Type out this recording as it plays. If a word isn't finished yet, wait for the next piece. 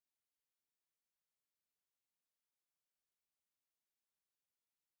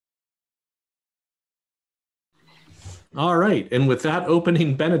All right. And with that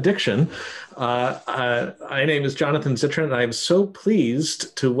opening benediction, my name is Jonathan Zittrain, and I'm so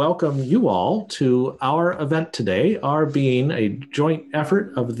pleased to welcome you all to our event today, our being a joint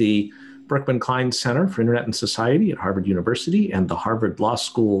effort of the Berkman Klein Center for Internet and Society at Harvard University and the Harvard Law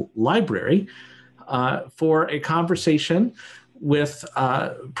School Library for a conversation with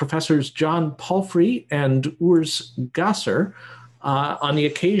Professors John Palfrey and Urs Gasser on the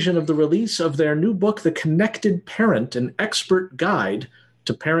occasion of the release of their new book, The Connected Parent, an Expert Guide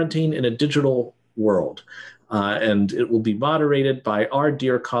to Parenting in a Digital World. And it will be moderated by our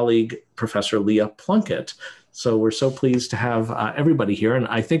dear colleague, Professor Leah Plunkett. So we're so pleased to have everybody here. And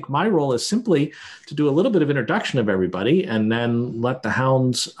I think my role is simply to do a little bit of introduction of everybody and then let the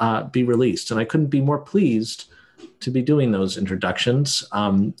hounds be released. And I couldn't be more pleased to be doing those introductions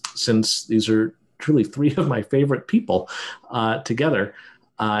since these are truly three of my favorite people together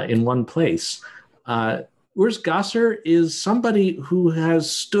in one place. Urs Gasser is somebody who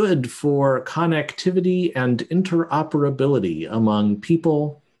has stood for connectivity and interoperability among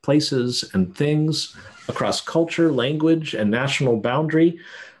people, places, and things across culture, language, and national boundary.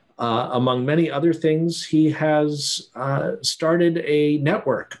 Among many other things, he has started a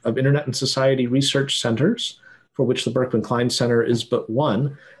network of Internet and Society research centers, for which the Berkman Klein Center is but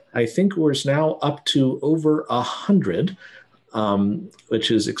one. I think we're now up to over 100, which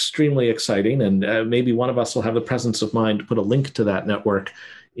is extremely exciting. And maybe one of us will have the presence of mind to put a link to that network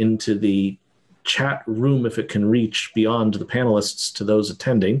into the chat room if it can reach beyond the panelists to those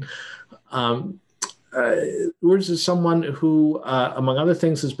attending. Urs is someone who, among other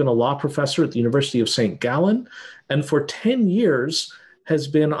things, has been a law professor at the University of St. Gallen, and for 10 years has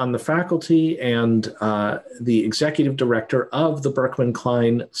been on the faculty and the executive director of the Berkman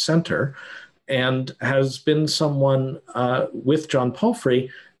Klein Center, and has been someone with John Palfrey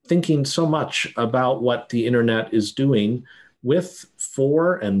thinking so much about what the internet is doing with,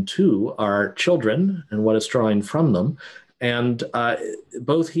 for, and to our children and what it's drawing from them. And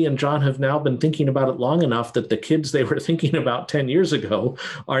both he and John have now been thinking about it long enough that the kids they were thinking about 10 years ago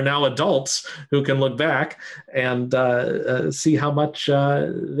are now adults who can look back and see how much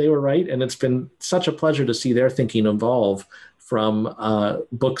they were right. And it's been such a pleasure to see their thinking evolve from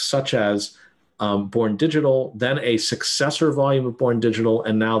books such as Born Digital, then a successor volume of Born Digital,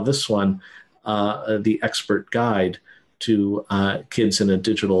 and now this one, The Expert Guide to Kids in a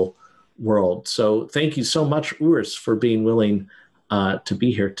Digital World. So thank you so much, Urs, for being willing to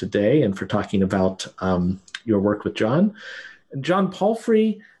be here today and for talking about your work with John. And John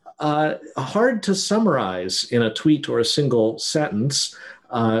Palfrey, hard to summarize in a tweet or a single sentence.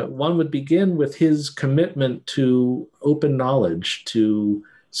 One would begin with his commitment to open knowledge, to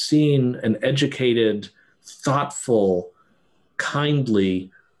seeing an educated, thoughtful, kindly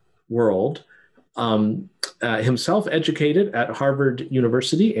world. Himself educated at Harvard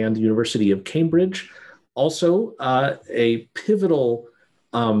University and the University of Cambridge, also a pivotal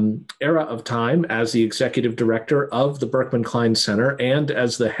era of time as the executive director of the Berkman Klein Center and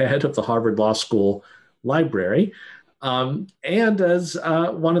as the head of the Harvard Law School Library, and as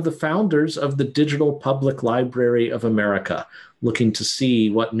one of the founders of the Digital Public Library of America, looking to see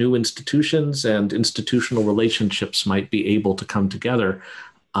what new institutions and institutional relationships might be able to come together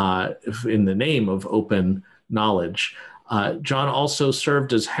in the name of open knowledge. John also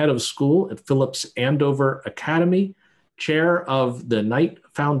served as head of school at Phillips Andover Academy, chair of the Knight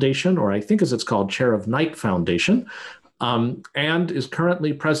Foundation, or I think as it's called, chair of Knight Foundation, and is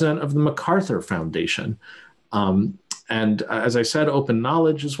currently president of the MacArthur Foundation. And as I said, open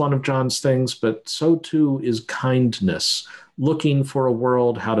knowledge is one of John's things, but so too is kindness, looking for a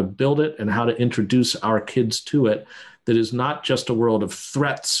world, how to build it and how to introduce our kids to it, that is not just a world of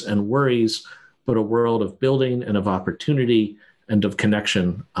threats and worries, but a world of building and of opportunity and of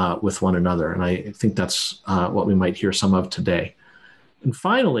connection with one another. And I think that's what we might hear some of today. And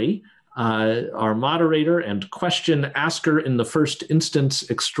finally, our moderator and question asker in the first instance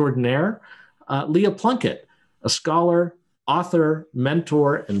extraordinaire, Leah Plunkett, a scholar, author,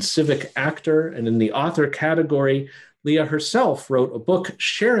 mentor, and civic actor. And in the author category, Leah herself wrote a book,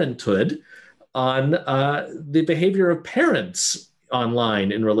 Sharonhood, on the behavior of parents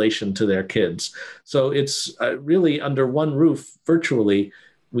online in relation to their kids. So it's really under one roof, virtually,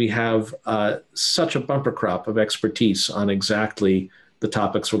 we have such a bumper crop of expertise on exactly the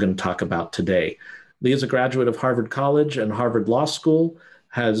topics we're going to talk about today. Lee is a graduate of Harvard College and Harvard Law School,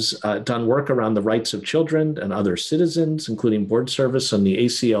 has done work around the rights of children and other citizens, including board service on the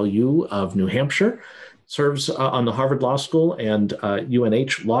ACLU of New Hampshire, serves on the Harvard Law School and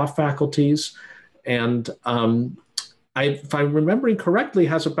UNH law faculties, and if I'm remembering correctly,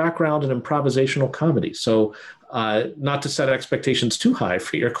 has a background in improvisational comedy. So not to set expectations too high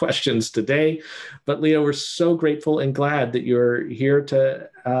for your questions today, but Leah, we're so grateful and glad that you're here to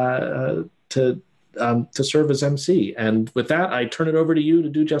serve as MC. And with that, I turn it over to you to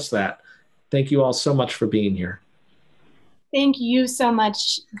do just that. Thank you all so much for being here. Thank you so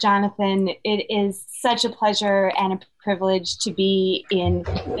much, Jonathan. It is such a pleasure and a privilege to be in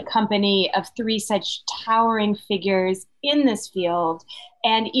the company of three such towering figures in this field,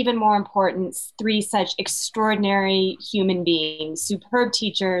 and even more important, three such extraordinary human beings, superb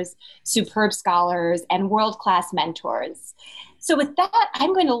teachers, superb scholars, and world-class mentors. So with that,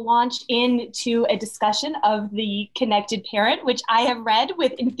 I'm going to launch into a discussion of The Connected Parent, which I have read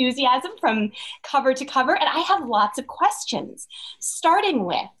with enthusiasm from cover to cover, and I have lots of questions, starting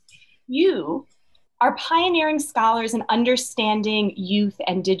with, you are pioneering scholars in understanding youth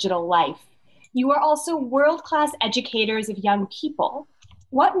and digital life. You are also world-class educators of young people.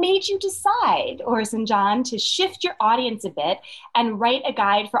 What made you decide, Urs and John, to shift your audience a bit and write a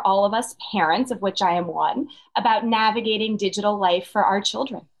guide for all of us parents, of which I am one, about navigating digital life for our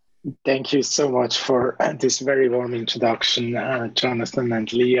children? Thank you so much for this very warm introduction, Jonathan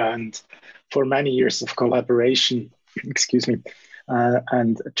and Leah, and for many years of collaboration. Excuse me.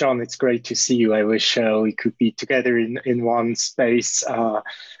 And John, it's great to see you. I wish we could be together in one space,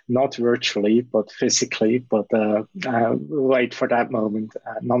 not virtually, but physically, but we'll wait for that moment.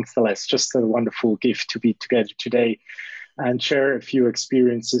 Nonetheless, just a wonderful gift to be together today and share a few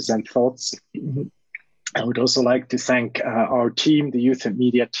experiences and thoughts. I would also like to thank our team, the Youth and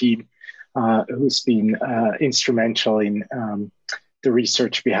Media team, who's been instrumental in the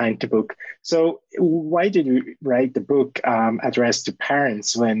research behind the book. So why did we write the book addressed to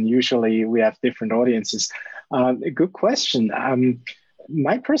parents when usually we have different audiences? A good question.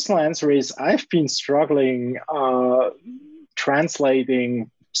 My personal answer is I've been struggling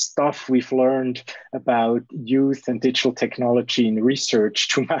translating stuff we've learned about youth and digital technology in research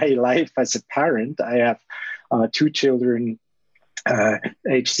to my life as a parent. I have two children,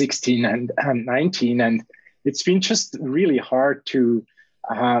 age 16 and 19, and it's been just really hard to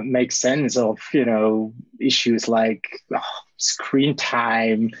make sense of, issues like screen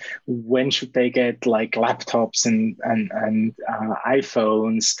time. When should they get like laptops and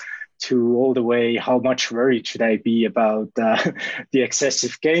iPhones, to all the way how much worried should I be about the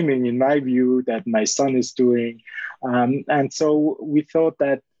excessive gaming, in my view, that my son is doing. And so we thought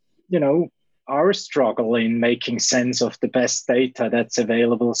that, our struggle in making sense of the best data that's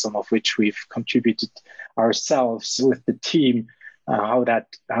available, some of which we've contributed ourselves with the team, how that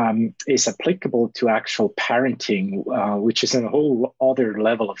is applicable to actual parenting, which is a whole other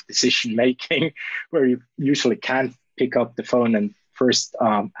level of decision making, where you usually can't pick up the phone and first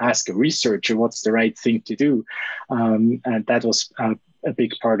ask a researcher what's the right thing to do. And that was a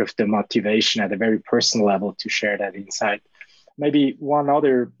big part of the motivation at a very personal level to share that insight. Maybe one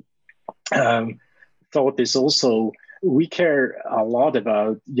other thought is also, we care a lot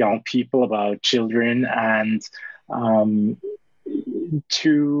about young people, about children, and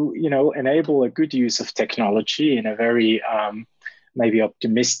to enable a good use of technology in a very maybe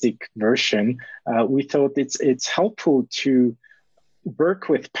optimistic version. We thought it's helpful to work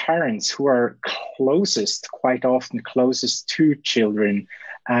with parents who are quite often closest to children,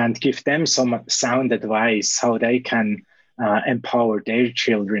 and give them some sound advice how they can empower their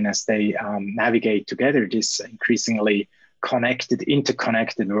children as they navigate together this increasingly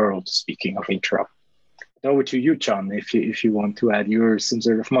interconnected world, speaking of interrupt. Over to you, John, if you want to add some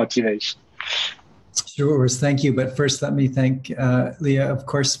sort of motivation. Sure, thank you. But first, let me thank Leah, of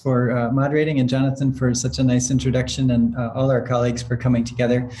course, for moderating, and Jonathan for such a nice introduction, and all our colleagues for coming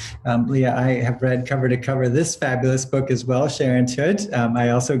together. Leah, I have read cover to cover this fabulous book as well, Sharon's Hood. I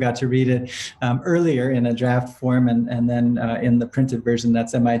also got to read it earlier in a draft form, and then in the printed version.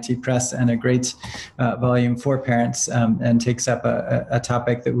 That's MIT Press, and a great volume for parents, and takes up a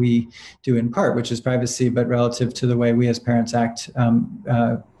topic that we do in part, which is privacy, but relative to the way we as parents act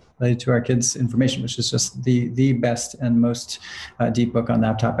related to our kids' information, which is just the best and most deep book on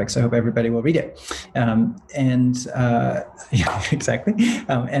that topic. So I hope everybody will read it. Yeah, exactly.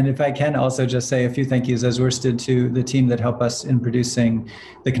 And if I can also just say a few thank yous, as Urs did, to the team that helped us in producing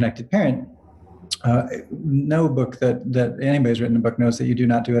The Connected Parent. No book that anybody's written a book knows that you do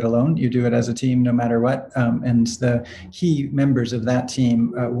not do it alone. You do it as a team, no matter what. And the key members of that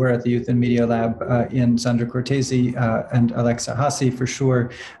team were at the Youth and Media Lab in Sandra Cortese and Alexa Hassi for sure.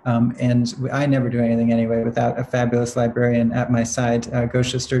 And I never do anything anyway without a fabulous librarian at my side,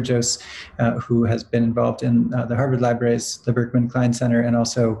 Gosha Sturgos, who has been involved in the Harvard Libraries, the Berkman Klein Center, and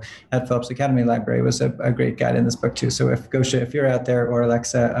also at Phillips Academy Library, was a great guide in this book too. So if Gosha, if you're out there, or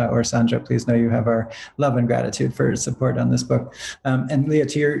Alexa or Sandra, please know you have our love and gratitude for support on this book. And Leah,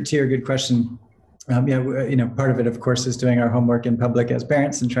 to your good question. Part of it, of course, is doing our homework in public as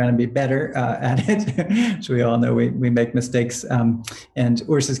parents and trying to be better at it, which we all know we make mistakes. And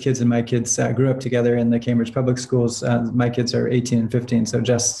Urs's kids and my kids grew up together in the Cambridge public schools. My kids are 18 and 15, so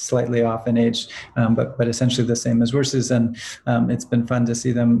just slightly off in age, but essentially the same as Urs's. And it's been fun to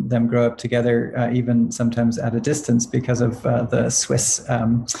see them grow up together, even sometimes at a distance because of the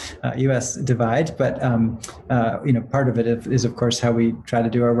Swiss-US divide. But part of it is, of course, how we try to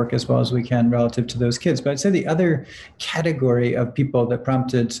do our work as well as we can relative to those kids. But I'd say the other category of people that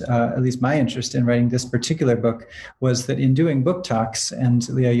prompted at least my interest in writing this particular book was that in doing book talks, and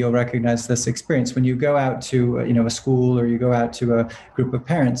Leah, you'll recognize this experience, when you go out to a school or you go out to a group of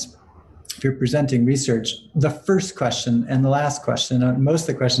parents, if you're presenting research, the first question and the last question, most of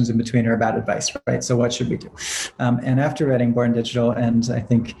the questions in between are about advice, right? So what should we do? And after writing Born Digital, and I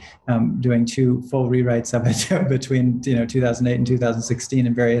think doing 2 full rewrites of it between 2008 and 2016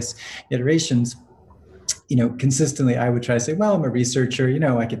 in various iterations, consistently I would try to say, well, I'm a researcher,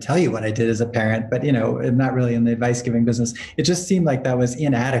 I could tell you what I did as a parent, but, I'm not really in the advice giving business. It just seemed like that was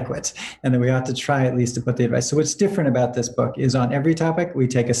inadequate and that we ought to try at least to put the advice. So what's different about this book is on every topic, we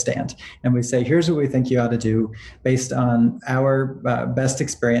take a stand and we say, here's what we think you ought to do based on our best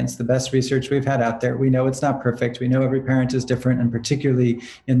experience, the best research we've had out there. We know it's not perfect. We know every parent is different. And particularly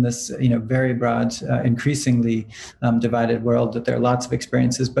in this, very broad, increasingly divided world, that there are lots of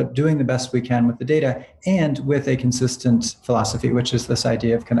experiences, but doing the best we can with the data and with a consistent philosophy, which is this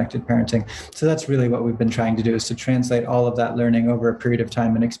idea of connected parenting. So that's really what we've been trying to do, is to translate all of that learning over a period of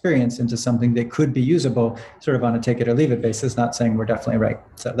time and experience into something that could be usable sort of on a take it or leave it basis, not saying we're definitely right.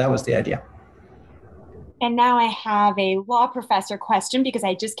 So that was the idea. And now I have a law professor question because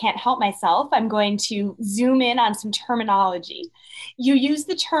I just can't help myself. I'm going to zoom in on some terminology. You use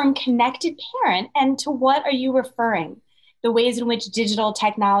the term connected parent, and to what are you referring? The ways in which digital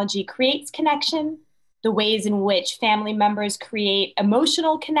technology creates connection, the ways in which family members create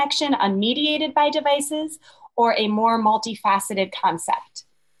emotional connection unmediated by devices, or a more multifaceted concept?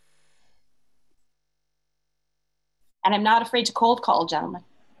 And I'm not afraid to cold call, gentlemen.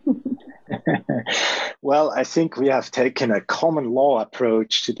 Well, I think we have taken a common law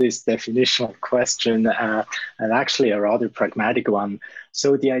approach to this definitional question, and actually a rather pragmatic one.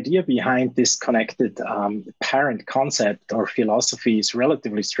 So the idea behind this connected parent concept or philosophy is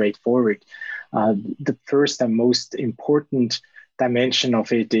relatively straightforward. The first and most important dimension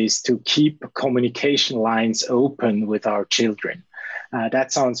of it is to keep communication lines open with our children.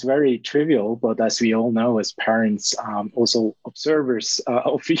 That sounds very trivial, but as we all know, as parents, also observers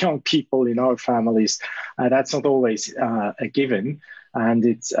of young people in our families, that's not always a given. And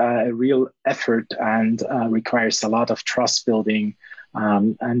it's a real effort and requires a lot of trust building.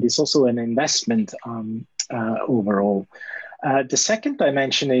 And it's also an investment overall. The second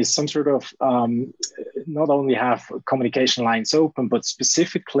dimension is some sort of not only have communication lines open, but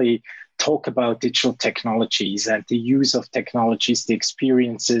specifically talk about digital technologies and the use of technologies, the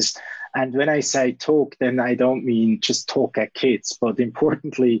experiences. And when I say talk, then I don't mean just talk at kids, but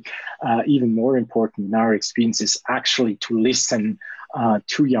importantly, even more important in our experience is actually to listen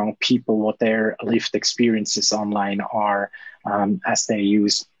to young people, what their lived experiences online are as they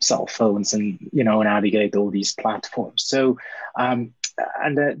use cell phones and, navigate all these platforms. So,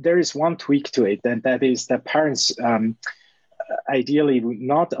 there is one tweak to it, and that is that parents ideally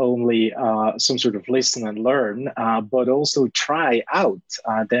not only some sort of listen and learn, but also try out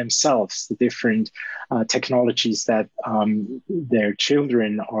themselves the different technologies that their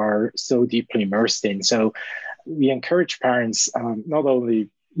children are so deeply immersed in. So we encourage parents not only,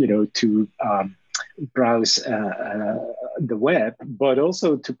 to browse the web, but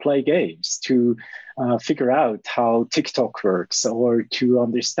also to play games, to figure out how TikTok works, or to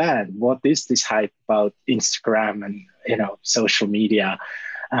understand what is this hype about Instagram and social media.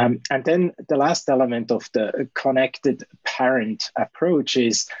 And then the last element of the connected parent approach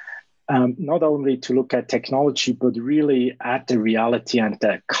is not only to look at technology, but really at the reality and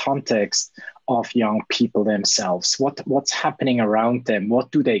the context of young people themselves. What's happening around them?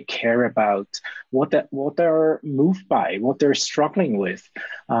 What do they care about? What they're moved by? What they're struggling with?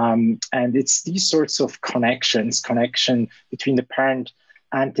 And it's these sorts of connection between the parent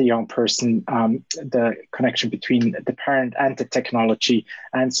and the young person, the connection between the parent and the technology,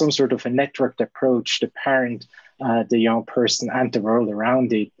 and some sort of a networked approach, the parent, the young person, and the world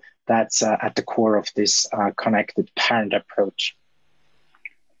around it. That's at the core of this connected parent approach.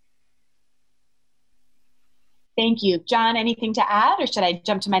 Thank you. John, anything to add, or should I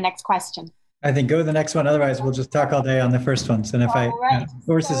jump to my next question? I think go to the next one. Otherwise, we'll just talk all day on the first ones. And if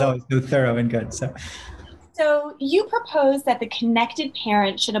Urs is always so thorough and good. So you propose that the connected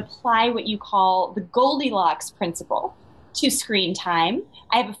parent should apply what you call the Goldilocks principle to screen time.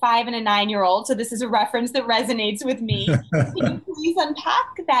 I have a 5 and a 9-year-old, so this is a reference that resonates with me. Can you please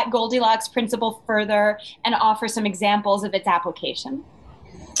unpack that Goldilocks principle further and offer some examples of its application?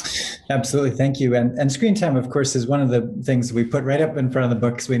 Absolutely. Thank you. And screen time, of course, is one of the things we put right up in front of the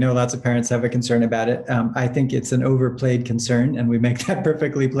book because we know lots of parents have a concern about it. I think it's an overplayed concern, and we make that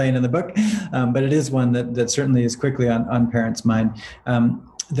perfectly plain in the book. But it is one that certainly is quickly on parents' mind.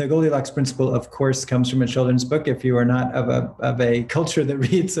 The Goldilocks principle, of course, comes from a children's book. If you are not of a culture that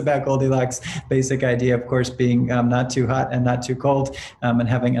reads about Goldilocks, basic idea, of course, being not too hot and not too cold, and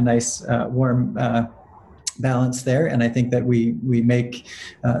having a nice warm balance there. And I think that we make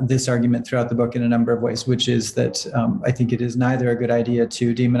this argument throughout the book in a number of ways, which is that I think it is neither a good idea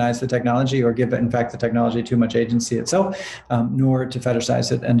to demonize the technology or give it, in fact, the technology too much agency itself, nor to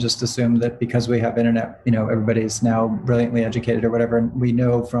fetishize it and just assume that because we have internet, everybody's now brilliantly educated or whatever. And we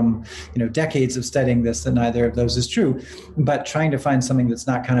know from, decades of studying this that neither of those is true. But trying to find something that's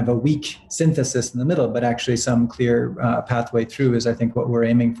not kind of a weak synthesis in the middle, but actually some clear pathway through is, I think, what we're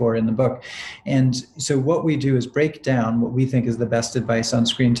aiming for in the book. And so what we do is break down what we think is the best advice on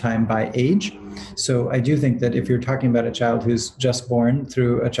screen time by age. So I do think that if you're talking about a child who's just born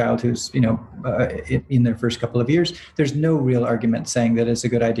through a child who's, in their first couple of years, there's no real argument saying that it's a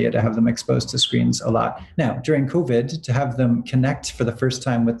good idea to have them exposed to screens a lot. Now, during COVID, to have them connect for the first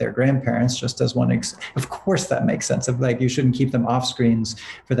time with their grandparents, just as one, of course, that makes sense. Of you shouldn't keep them off screens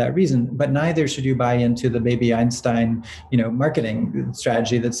for that reason, but neither should you buy into the baby Einstein, marketing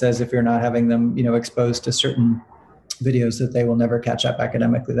strategy that says if you're not having them, exposed to certain videos that they will never catch up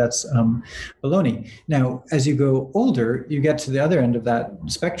academically. That's baloney. Now, as you go older, you get to the other end of that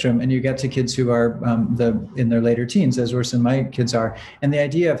spectrum and you get to kids who are in their later teens, as Urs and my kids are. And the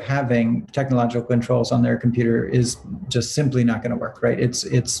idea of having technological controls on their computer is just simply not going to work, right?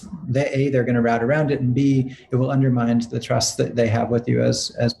 They're going to route around it, and B, it will undermine the trust that they have with you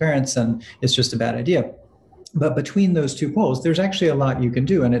as parents, and it's just a bad idea. But between those two poles, there's actually a lot you can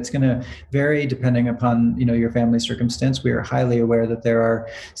do, and it's going to vary depending upon your family circumstance. We are highly aware that there are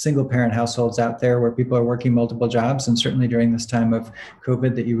single-parent households out there where people are working multiple jobs, and certainly during this time of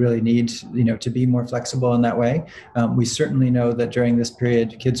COVID, that you really need to be more flexible in that way. We certainly know that during this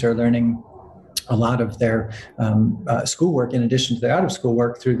period, kids are learning a lot of their schoolwork in addition to their out-of-school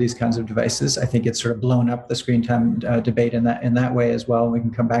work through these kinds of devices. I think it's sort of blown up the screen time debate in that way as well. We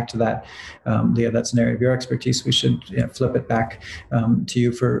can come back to that. Leah, that's an area of your expertise. We should flip it back to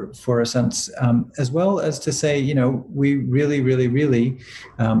you for a sense, as well as to say, we really, really, really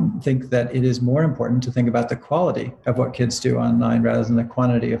think that it is more important to think about the quality of what kids do online rather than the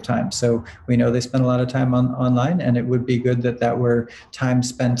quantity of time. So we know they spend a lot of time online, and it would be good that were time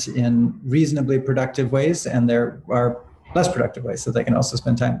spent in reasonably productive ways, and there are less productive ways so they can also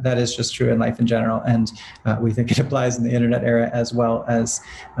spend time. That is just true in life in general, and we think it applies in the internet era as well as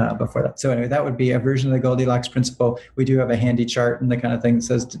before that. So anyway, that would be a version of the Goldilocks principle. We do have a handy chart and the kind of thing that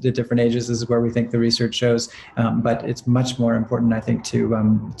says the different ages. This is where we think the research shows, but it's much more important, I think,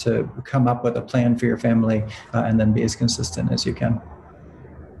 to come up with a plan for your family and then be as consistent as you can.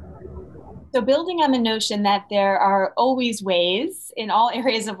 So building on the notion that there are always ways in all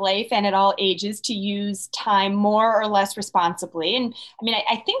areas of life and at all ages to use time more or less responsibly. And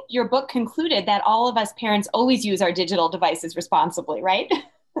I think your book concluded that all of us parents always use our digital devices responsibly, right?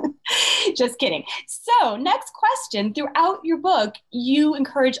 Just kidding. So next question, throughout your book, you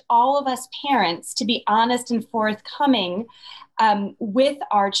encourage all of us parents to be honest and forthcoming with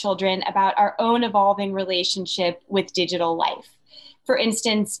our children about our own evolving relationship with digital life. For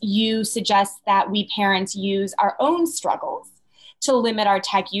instance, you suggest that we parents use our own struggles to limit our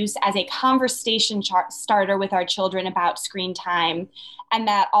tech use as a conversation starter with our children about screen time, and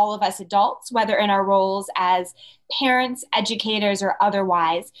that all of us adults, whether in our roles as parents, educators, or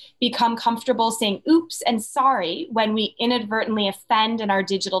otherwise, become comfortable saying oops and sorry when we inadvertently offend in our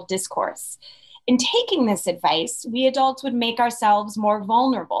digital discourse. In taking this advice, we adults would make ourselves more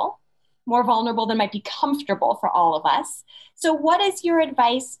vulnerable than might be comfortable for all of us. So what is your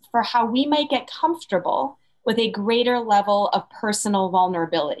advice for how we might get comfortable with a greater level of personal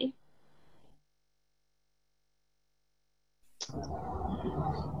vulnerability?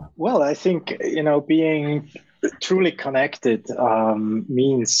 Well, I think, being truly connected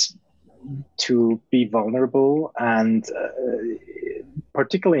means to be vulnerable, and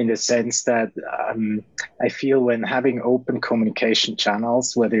particularly in the sense that I feel when having open communication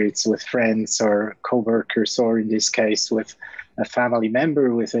channels, whether it's with friends or coworkers, or in this case with a family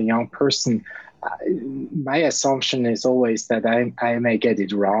member, with a young person, my assumption is always that I may get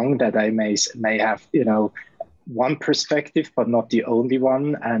it wrong, that I may have, one perspective, but not the only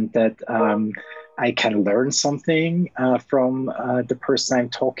one, and that I can learn something from the person I'm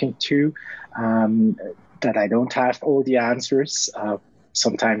talking to, that I don't have all the answers,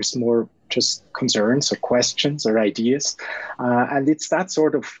 sometimes more just concerns or questions or ideas. And it's that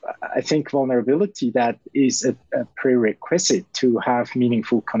sort of, I think, vulnerability that is a prerequisite to have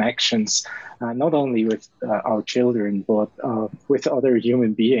meaningful connections, not only with our children, but with other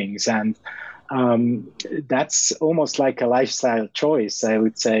human beings. And that's almost like a lifestyle choice, I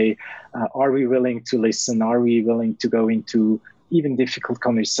would say. Are we willing to listen? Are we willing to go into even difficult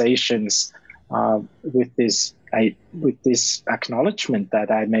conversations with this acknowledgement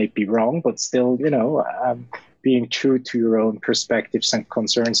that I may be wrong, but still, being true to your own perspectives and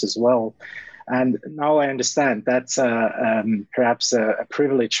concerns as well. And now I understand that's perhaps a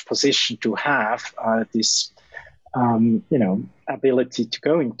privileged position to have, this ability to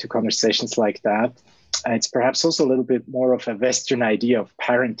go into conversations like that. It's perhaps also a little bit more of a Western idea of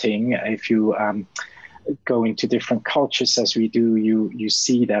parenting. If you go into different cultures as we do, you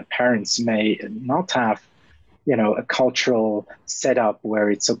see that parents may not have, a cultural setup where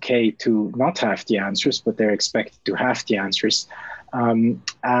it's okay to not have the answers, but they're expected to have the answers.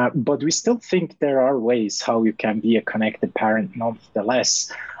 But we still think there are ways how you can be a connected parent nonetheless.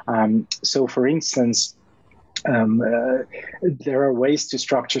 So, for instance, there are ways to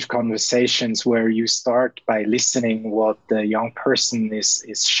structure conversations where you start by listening what the young person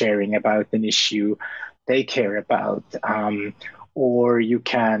is sharing about an issue they care about. Or you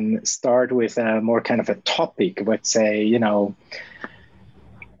can start with a more kind of a topic, let's say,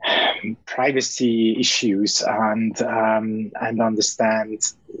 privacy issues, and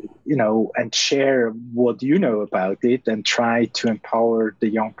understand, and share what you know about it, and try to empower the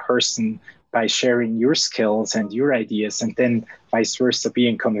young person by sharing your skills and your ideas, and then vice versa, be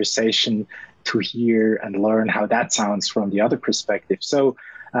in conversation to hear and learn how that sounds from the other perspective. So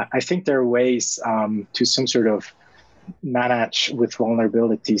I think there are ways to some sort of manage with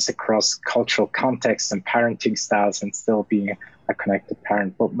vulnerabilities across cultural contexts and parenting styles and still being a connected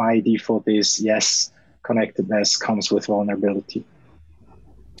parent. But my default is, yes, connectedness comes with vulnerability.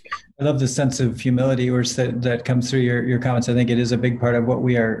 I love the sense of humility, Urs, that comes through your comments. I think it is a big part of what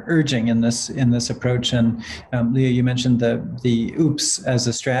we are urging in this approach. And Leah, you mentioned the oops as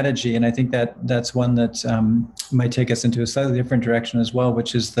a strategy, and I think that's one that might take us into a slightly different direction as well,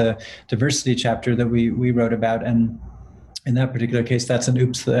 which is the diversity chapter that we wrote about. And in that particular case, that's an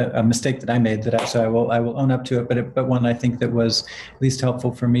oops, a mistake that I made. So I will own up to it. But one I think that was at least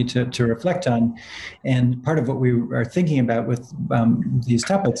helpful for me to reflect on. And part of what we are thinking about with these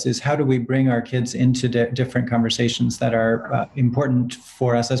topics is how do we bring our kids into different conversations that are important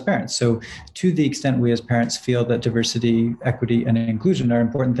for us as parents. So to the extent we as parents feel that diversity, equity, and inclusion are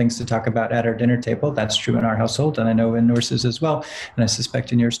important things to talk about at our dinner table, that's true in our household, and I know in Urs's as well, and I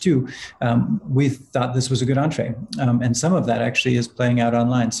suspect in yours too. We thought this was a good entree, and some of that actually is playing out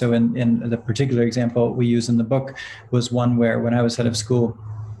online. So in the particular example we use in the book was one where when I was head of school,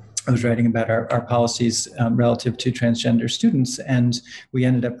 I was writing about our policies relative to transgender students, and we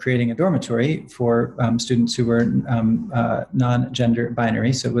ended up creating a dormitory for students who were non-gender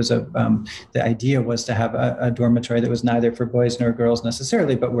binary. So it was the idea was to have a dormitory that was neither for boys nor girls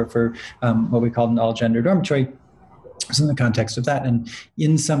necessarily, but were for what we called an all-gender dormitory. So in the context of that, and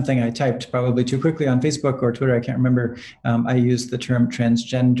in something I typed probably too quickly on Facebook or Twitter, I can't remember, I used the term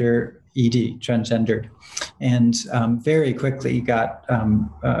transgendered, and very quickly got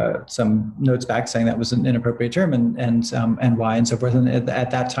some notes back saying that was an inappropriate term and why and so forth. And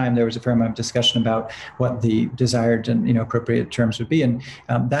at that time, there was a fair amount of discussion about what the desired and appropriate terms would be. And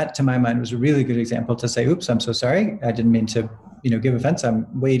that, to my mind, was a really good example to say, "Oops, I'm so sorry. I didn't mean to." Give offense. I'm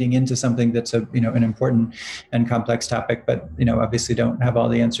wading into something that's an important and complex topic, but obviously don't have all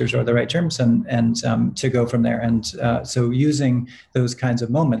the answers or the right terms, and to go from there. And so using those kinds of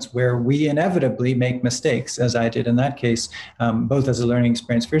moments where we inevitably make mistakes, as I did in that case, both as a learning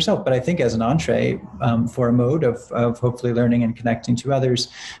experience for yourself, but I think as an entree for a mode of hopefully learning and connecting to others,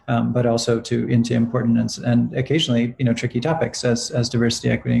 but also into important and occasionally tricky topics as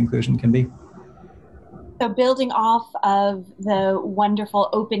diversity, equity, and inclusion can be. So building off of the wonderful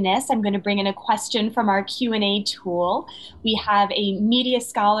openness, I'm going to bring in a question from our Q&A tool. We have a media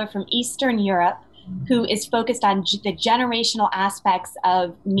scholar from Eastern Europe who is focused on the generational aspects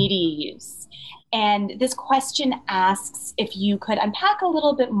of media use. And this question asks if you could unpack a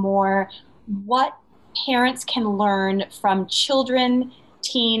little bit more what parents can learn from children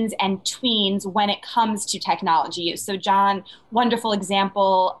teens and tweens when it comes to technology use. So John, wonderful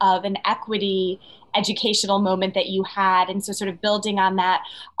example of an equity educational moment that you had. And so sort of building on that,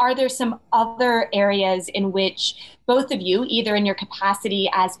 are there some other areas in which both of you, either in your capacity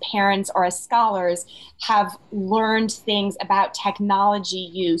as parents or as scholars, have learned things about technology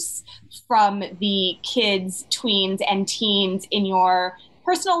use from the kids, tweens, and teens in your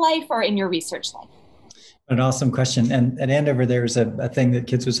personal life or in your research life? An awesome question. And at Andover, there's a thing that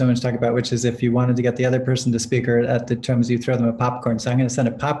kids would so much talk about, which is if you wanted to get the other person to speak, or at the terms you throw them a popcorn. So I'm going to send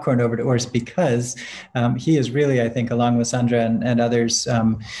a popcorn over to Urs because he is really, I think, along with Sandra and others,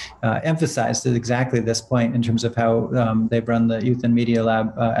 emphasized at exactly this point in terms of how they've run the Youth and Media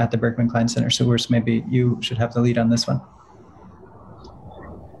Lab at the Berkman Klein Center. So Urs, maybe you should have the lead on this one.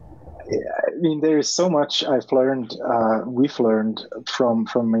 I mean, there is so much we've learned from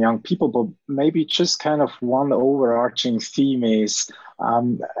young people, but maybe just kind of one overarching theme is,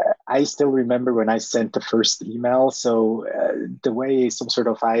 I still remember when I sent the first email. So the way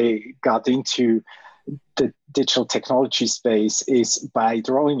I got into the digital technology space is by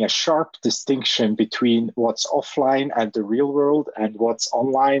drawing a sharp distinction between what's offline and the real world and what's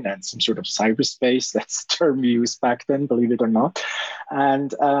online and some sort of cyberspace. That's the term we used back then, believe it or not.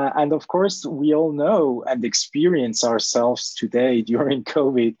 And of course, we all know and experience ourselves today during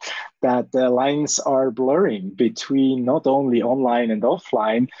COVID that the lines are blurring between not only online and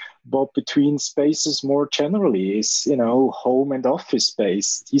offline, but between spaces more generally, is, home and office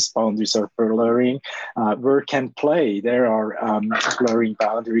space. These boundaries are blurring. Work and play, there are blurring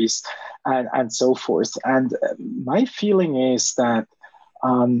boundaries, and so forth. And my feeling is that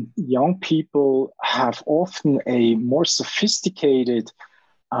young people have often a more sophisticated,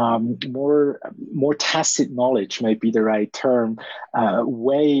 more tacit knowledge, may be the right term,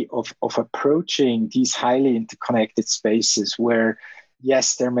 way of approaching these highly interconnected spaces where,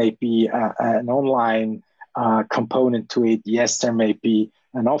 yes, there may be an online component to it. Yes, there may be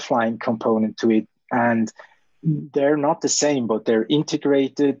an offline component to it. And they're not the same, but they're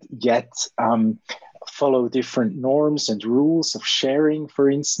integrated, yet follow different norms and rules of sharing, for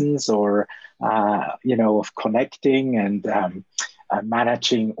instance, or, of connecting and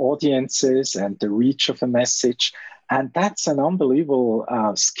managing audiences and the reach of a message. And that's an unbelievable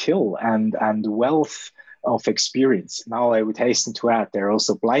skill and wealth of experience. Now, I would hasten to add, there are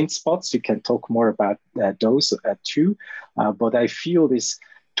also blind spots. We can talk more about those too. But I feel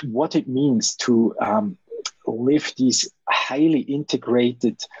what it means to live these highly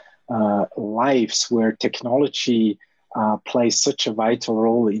integrated lives where technology plays such a vital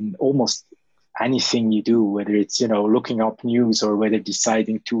role in almost anything you do, whether it's, looking up news or whether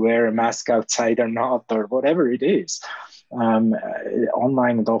deciding to wear a mask outside or not, or whatever it is.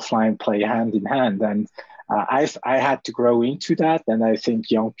 Online and offline play hand in hand. And I had to grow into that. And I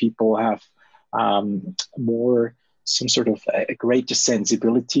think young people have some sort of a greater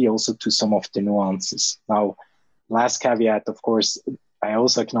sensibility also to some of the nuances. Now, last caveat, of course, I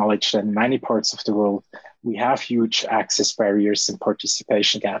also acknowledge that in many parts of the world, we have huge access barriers and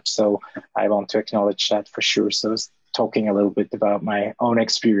participation gaps. So I want to acknowledge that for sure. So talking a little bit about my own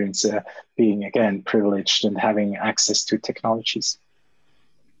experience being, again, privileged and having access to technologies.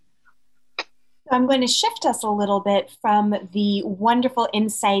 I'm going to shift us a little bit from the wonderful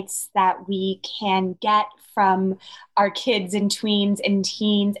insights that we can get from our kids and tweens and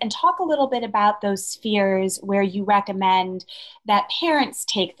teens and talk a little bit about those spheres where you recommend that parents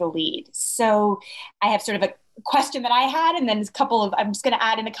take the lead. So I have sort of a question that I had, and then I'm just going to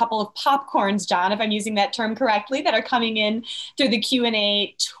add in a couple of popcorns, John, if I'm using that term correctly, that are coming in through the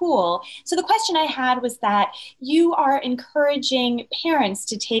Q&A tool. So the question I had was that you are encouraging parents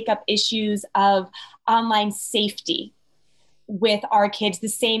to take up issues of online safety with our kids the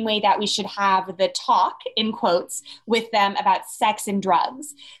same way that we should have the talk, in quotes, with them about sex and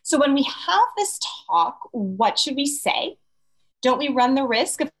drugs. So when we have this talk, what should we say? Don't we run the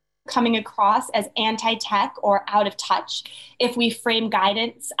risk of coming across as anti-tech or out of touch if we frame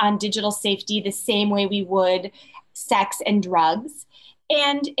guidance on digital safety the same way we would sex and drugs?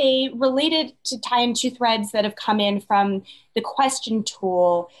 And related to tie in two threads that have come in from the question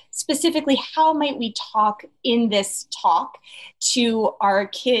tool, specifically, how might we talk in this talk to our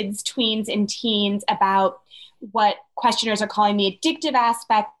kids, tweens, and teens about what questioners are calling the addictive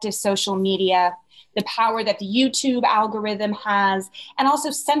aspect of social media, the power that the YouTube algorithm has, and also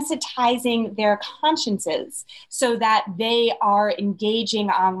sensitizing their consciences so that they are engaging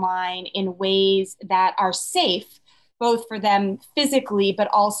online in ways that are safe, both for them physically, but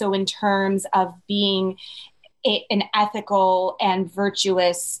also in terms of being an ethical and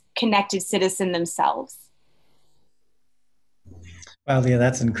virtuous, connected citizen themselves. Wow, Leah,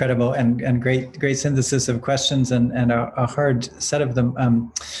 that's incredible and great synthesis of questions and a hard set of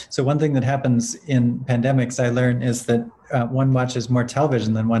them. So one thing that happens in pandemics, I learn, is that one watches more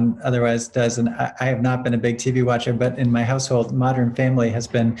television than one otherwise does. And I have not been a big TV watcher, but in my household, Modern Family has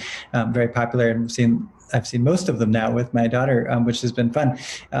been very popular, and I've seen most of them now with my daughter, which has been fun.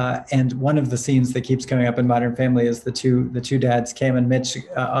 And one of the scenes that keeps coming up in Modern Family is the two dads, Cam and Mitch,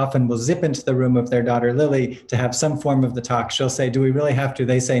 often will zip into the room of their daughter Lily to have some form of the talk. She'll say, "Do we really have to?"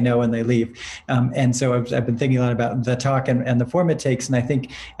 They say no, and they leave. And so I've been thinking a lot about the talk and the form it takes. And I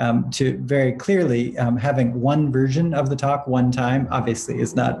think to very clearly having one version of the talk one time obviously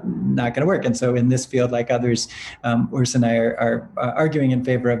is not going to work. And so in this field, like others, Urs and I are arguing in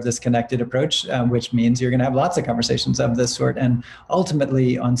favor of this connected approach, which means you're going to have lots of conversations of this sort. And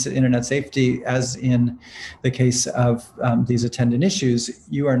ultimately on internet safety, as in the case of these attendant issues,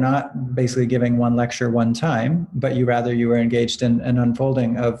 you are not basically giving one lecture one time, but you are engaged in an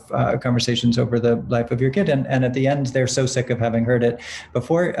unfolding of conversations over the life of your kid. And at the end, they're so sick of having heard it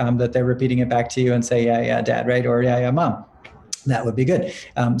before that they're repeating it back to you and say, yeah, dad, right? Or yeah, mom. That would be good.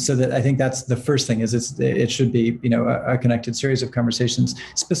 So that I think that's the first thing, is it should be, a connected series of conversations.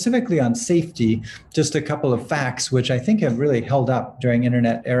 Specifically on safety, just a couple of facts, which I think have really held up during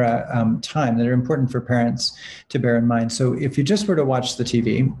internet era time, that are important for parents to bear in mind. So if you just were to watch the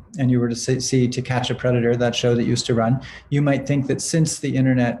TV and you were to see To Catch a Predator, that show that used to run, you might think that since the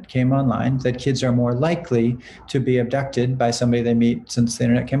internet came online, that kids are more likely to be abducted by somebody they meet since the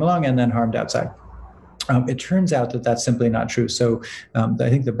internet came along and then harmed outside. It turns out that that's simply not true. So I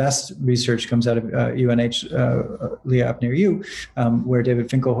think the best research comes out of UNH, Leah, up near you, where David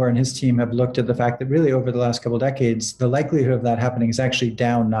Finkelhor and his team have looked at the fact that really over the last couple of decades, the likelihood of that happening is actually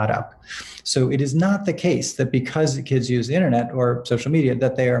down, not up. So it is not the case that because the kids use the internet or social media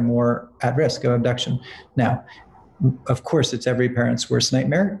that they are more at risk of abduction. Now, of course, it's every parent's worst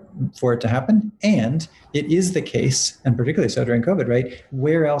nightmare for it to happen. And it is the case, and particularly so during COVID, right?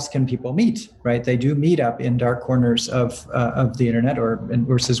 Where else can people meet, right? They do meet up in dark corners of the internet, or in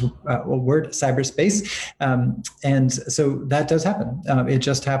Urs's word, cyberspace. And so that does happen. It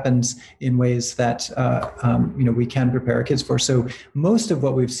just happens in ways that, we can prepare our kids for. So most of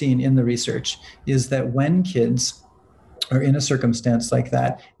what we've seen in the research is that when kids or in a circumstance like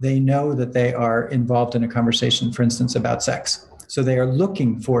that, they know that they are involved in a conversation, for instance, about sex. So they are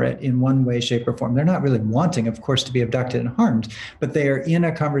looking for it in one way, shape, or form. They're not really wanting, of course, to be abducted and harmed, but they are in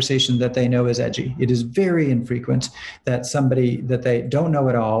a conversation that they know is edgy. It is very infrequent that somebody that they don't know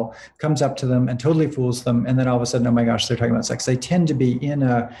at all comes up to them and totally fools them, and then all of a sudden, oh my gosh, they're talking about sex. They tend to be in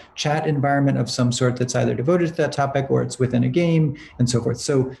a chat environment of some sort that's either devoted to that topic or it's within a game and so forth.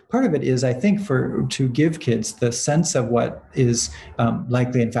 So part of it is, I think, to give kids the sense of what is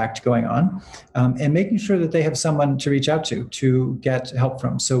likely, in fact, going on, and making sure that they have someone to reach out to get help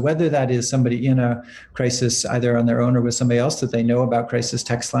from. So whether that is somebody in a crisis, either on their own or with somebody else that they know about, crisis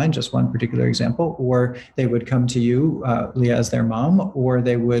text line, just one particular example, or they would come to you, Leah, as their mom, or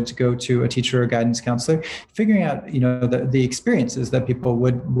they would go to a teacher or guidance counselor, figuring out, the experiences that people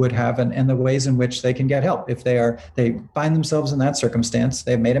would have and the ways in which they can get help. If they find themselves in that circumstance,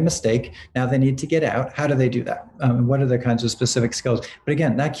 they've made a mistake, now they need to get out. How do they do that? What are the kinds of specific skills? But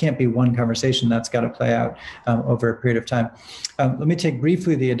again, that can't be one conversation. That's got to play out over a period of time. Let me take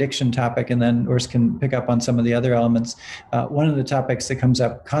briefly the addiction topic, and then Urs can pick up on some of the other elements. One of the topics that comes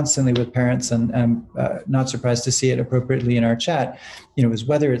up constantly with parents, and I'm not surprised to see it appropriately in our chat, is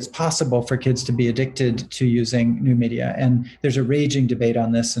whether it's possible for kids to be addicted to using new media. And there's a raging debate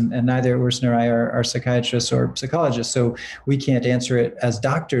on this, and neither Urs nor I are psychiatrists or psychologists, so we can't answer it as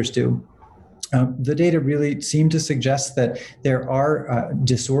doctors do. The data really seem to suggest that there are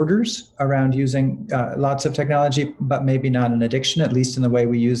disorders around using lots of technology, but maybe not an addiction, at least in the way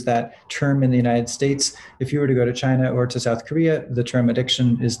we use that term in the United States. If you were to go to China or to South Korea, the term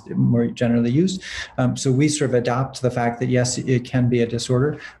addiction is more generally used. So we sort of adopt the fact that, yes, it can be a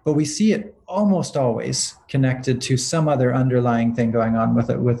disorder, but we see it almost always connected to some other underlying thing going on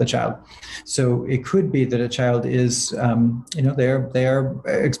with a child. So it could be that a child is, they are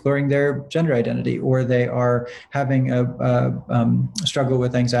exploring their gender identity, or they are having a struggle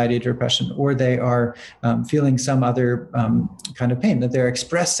with anxiety, depression, or they are feeling some other kind of pain that they're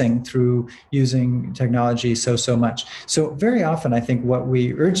expressing through using technology so much. So very often, I think what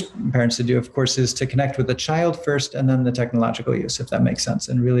we urge parents to do, of course, is to connect with the child first and then the technological use, if that makes sense,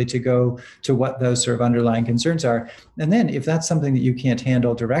 and really to go to what those sort of underlying concerns are. And then if that's something that you can't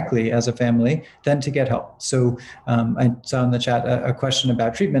handle directly as a family, then to get help. So I saw in the chat a question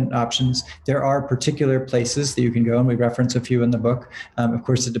about treatment options. There are particular places that you can go, and we reference a few in the book. Of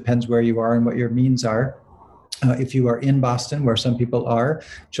course, it depends where you are and what your means are. If you are in Boston, where some people are,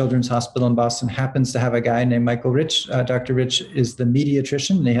 Children's Hospital in Boston happens to have a guy named Michael Rich. Dr. Rich is the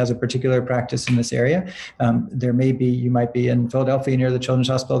pediatrician, and he has a particular practice in this area. You might be in Philadelphia near the Children's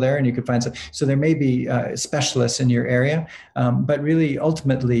Hospital there, and you could find some. So there may be specialists in your area. But really,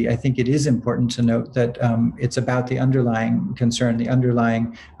 ultimately, I think it is important to note that it's about the underlying concern, the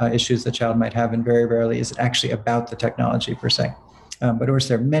underlying issues the child might have, and very rarely is it actually about the technology per se. But Urs,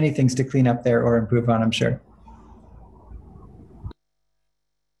 there are many things to clean up there or improve on, I'm sure.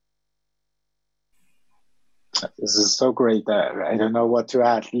 This is so great. I don't know what to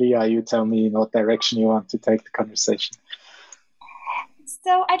add. Leah, you tell me in what direction you want to take the conversation.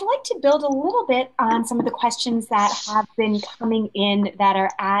 So I'd like to build a little bit on some of the questions that have been coming in that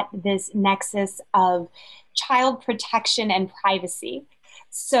are at this nexus of child protection and privacy.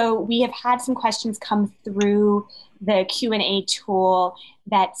 So we have had some questions come through the Q&A tool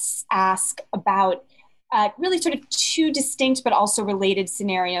that ask about really sort of two distinct but also related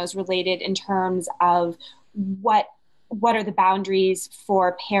scenarios, related in terms of what are the boundaries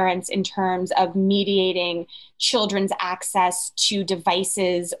for parents in terms of mediating children's access to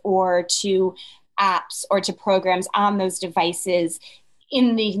devices or to apps or to programs on those devices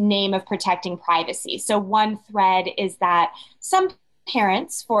in the name of protecting privacy. So one thread is that some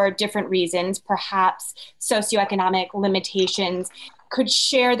parents, for different reasons, perhaps socioeconomic limitations, could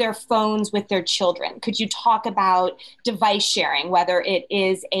share their phones with their children. Could you talk about device sharing, whether it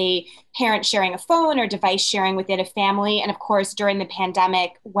is a parent sharing a phone or device sharing within a family? And of course, during the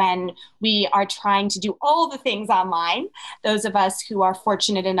pandemic, when we are trying to do all the things online, those of us who are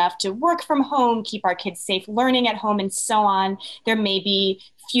fortunate enough to work from home, keep our kids safe learning at home, and so on, there may be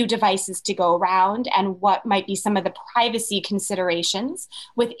few devices to go around, and what might be some of the privacy considerations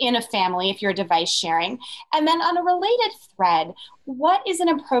within a family if you're device sharing. And then on a related thread, what is an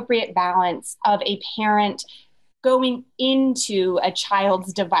appropriate balance of a parent going into a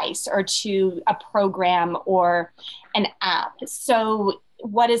child's device or to a program or an app? So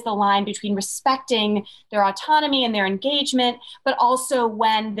what is the line between respecting their autonomy and their engagement, but also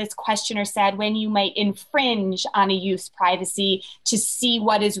when this questioner said, when you might infringe on a youth's privacy to see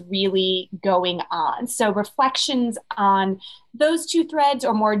what is really going on? So reflections on those two threads,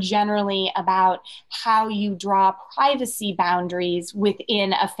 or more generally about how you draw privacy boundaries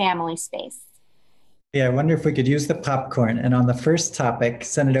within a family space. Yeah, I wonder if we could use the popcorn. And on the first topic,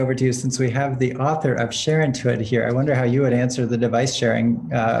 send it over to you, since we have the author of Share Into It here. I wonder how you would answer the device sharing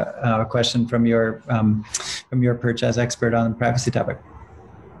question from your perch as expert on the privacy topic.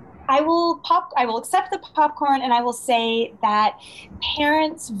 I will accept the popcorn, and I will say that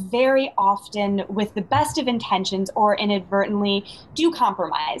parents very often, with the best of intentions or inadvertently, do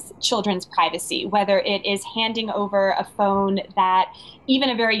compromise children's privacy, whether it is handing over a phone that even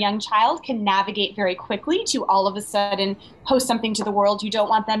a very young child can navigate very quickly to all of a sudden post something to the world you don't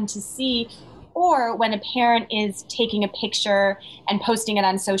want them to see, or when a parent is taking a picture and posting it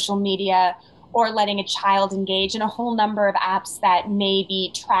on social media, or letting a child engage in a whole number of apps that may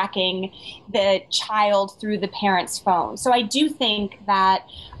be tracking the child through the parent's phone. So I do think that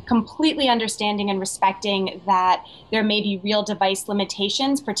completely understanding and respecting that there may be real device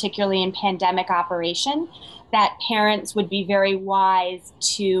limitations, particularly in pandemic operation, that parents would be very wise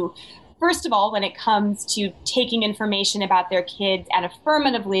to, first of all, when it comes to taking information about their kids and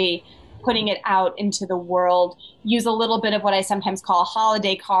affirmatively putting it out into the world, use a little bit of what I sometimes call a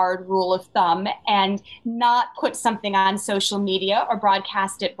holiday card rule of thumb, and not put something on social media or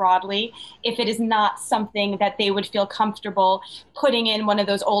broadcast it broadly if it is not something that they would feel comfortable putting in one of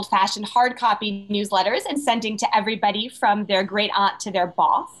those old-fashioned hard copy newsletters and sending to everybody from their great aunt to their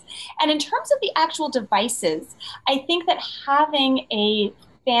boss. And in terms of the actual devices, I think that having a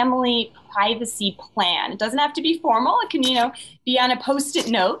family privacy plan. It doesn't have to be formal. It can, be on a Post-it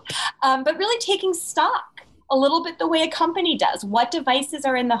note, but really taking stock a little bit the way a company does. What devices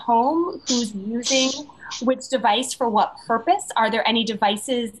are in the home? Who's using which device for what purpose? Are there any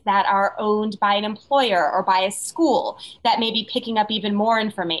devices that are owned by an employer or by a school that may be picking up even more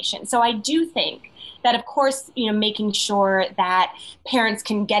information? So I do think that, of course, making sure that parents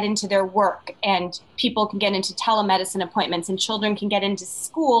can get into their work and people can get into telemedicine appointments and children can get into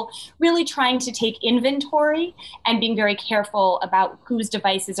school, really trying to take inventory and being very careful about whose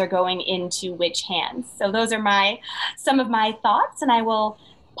devices are going into which hands. So those are some of my thoughts, and I will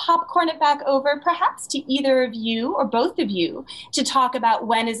popcorn it back over perhaps to either of you or both of you to talk about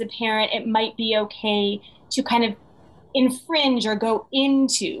when, as a parent, it might be okay to kind of infringe or go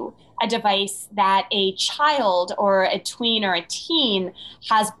into a device that a child or a tween or a teen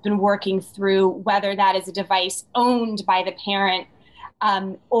has been working through, whether that is a device owned by the parent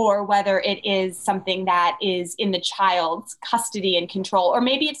or whether it is something that is in the child's custody and control, or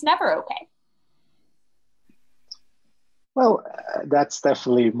maybe it's never okay. Well, that's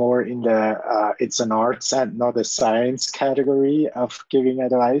definitely more in the it's an arts and not a science category of giving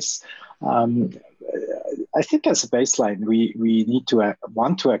advice. I think as a baseline, we need to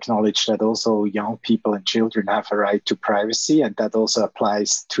want to acknowledge that also young people and children have a right to privacy, and that also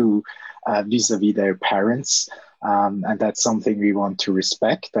applies to vis-a-vis their parents. And that's something we want to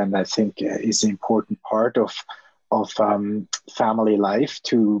respect, and I think is an important part of family life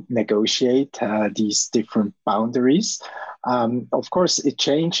to negotiate these different boundaries. Of course, it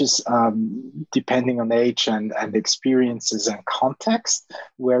changes depending on age and experiences and context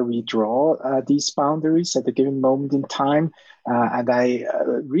where we draw these boundaries at a given moment in time. And I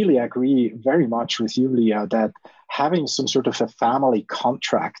really agree very much with you, Leah, that having some sort of a family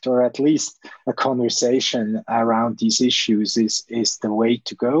contract, or at least a conversation around these issues, is the way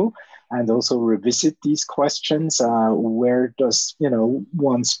to go. And also revisit these questions. Where does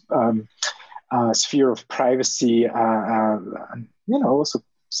one's sphere of privacy, also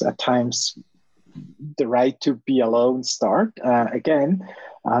at times the right to be alone start? Again,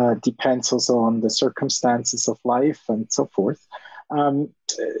 depends also on the circumstances of life and so forth.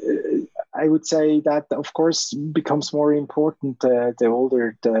 I would say that, of course, becomes more important the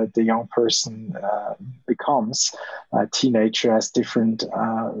older the young person becomes. A teenager has different,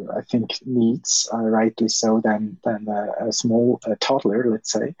 I think, needs, rightly so, than a small toddler,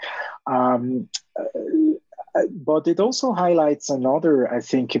 let's say. But it also highlights another, I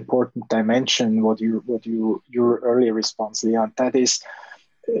think, important dimension. What your earlier response, Leon, that is.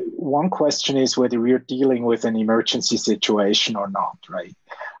 One question is whether we're dealing with an emergency situation or not, right?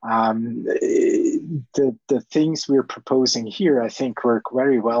 The things we're proposing here, I think, work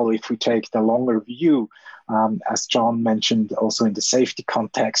very well if we take the longer view, as John mentioned, also in the safety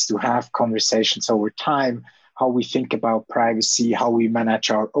context, to have conversations over time, how we think about privacy, how we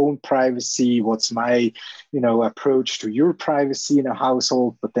manage our own privacy, what's my, approach to your privacy in a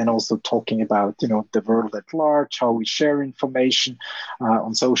household, but then also talking about, the world at large, how we share information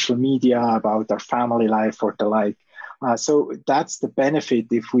on social media about our family life or the like. So that's the benefit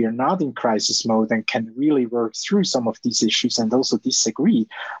if we are not in crisis mode and can really work through some of these issues and also disagree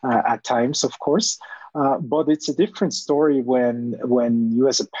at times, of course. But it's a different story when you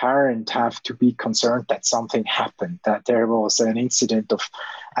as a parent have to be concerned that something happened, that there was an incident of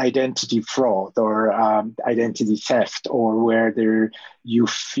identity fraud or identity theft, or where you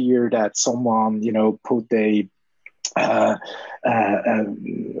fear that someone, put a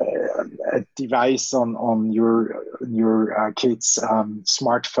device on your kid's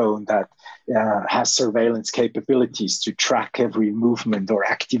smartphone that has surveillance capabilities to track every movement or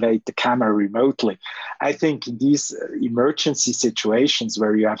activate the camera remotely. I think in these emergency situations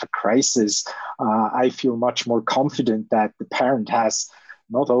where you have a crisis, I feel much more confident that the parent has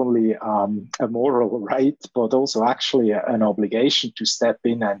not only a moral right, but also actually an obligation to step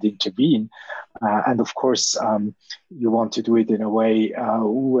in and intervene. And of course, you want to do it in a way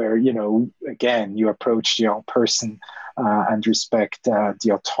where, again, you approach the young person and respect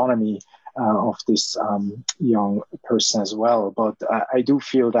the autonomy of this young person as well. But I do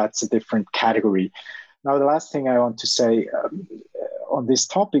feel that's a different category. Now, the last thing I want to say on this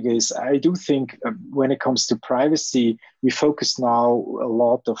topic is I do think when it comes to privacy, we focus now a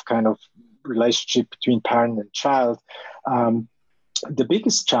lot of kind of relationship between parent and child. The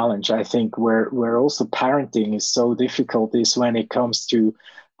biggest challenge, I think, where also parenting is so difficult is when it comes to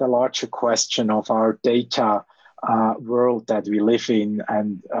the larger question of our data world that we live in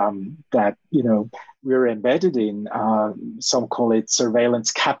and that, we're embedded in. Some call it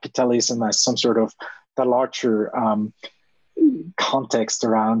surveillance capitalism as some sort of the larger context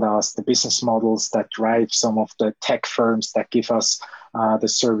around us, the business models that drive some of the tech firms that give us the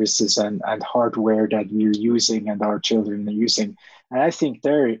services and hardware that we're using and our children are using. And I think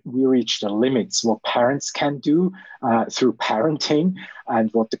there we reach the limits what parents can do through parenting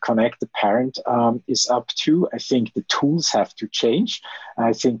and what the connected parent is up to. I think the tools have to change.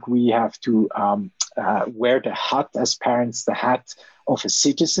 I think we have to wear the hat as parents, the hat of a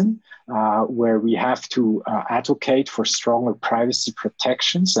citizen, where we have to advocate for stronger privacy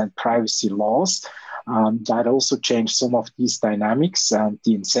protections and privacy laws. That also changed some of these dynamics and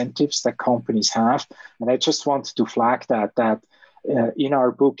the incentives that companies have. And I just wanted to flag that in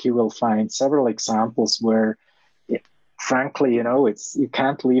our book, you will find several examples where, frankly, you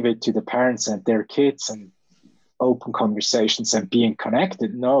can't leave it to the parents and their kids and open conversations and being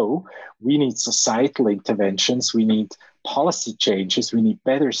connected. No, we need societal interventions. We need policy changes. We need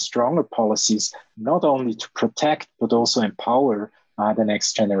better, stronger policies, not only to protect, but also empower the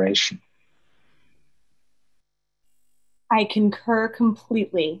next generation. I concur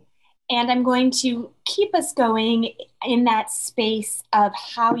completely. And I'm going to keep us going in that space of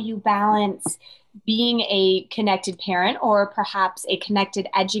how you balance being a connected parent or perhaps a connected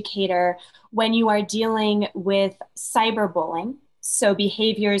educator when you are dealing with cyberbullying. So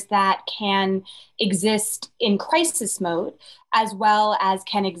behaviors that can exist in crisis mode, as well as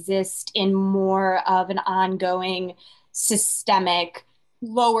can exist in more of an ongoing systemic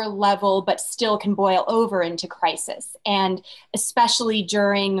lower level, but still can boil over into crisis. And especially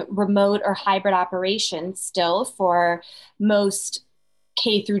during remote or hybrid operations still for most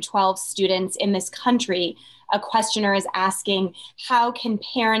K through 12 students in this country, a questioner is asking, how can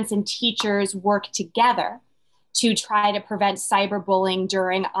parents and teachers work together to try to prevent cyberbullying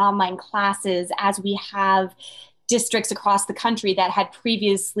during online classes, as we have districts across the country that had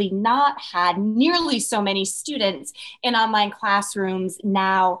previously not had nearly so many students in online classrooms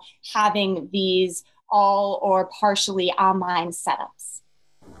now having these all or partially online setups?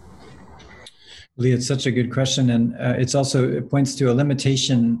 Lee, it's such a good question. And it points to a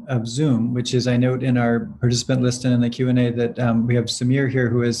limitation of Zoom, which is, I note in our participant list and in the Q&A that we have Samir here,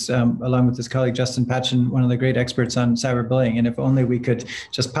 who is, along with his colleague, Justin Patchen, one of the great experts on cyberbullying. And if only we could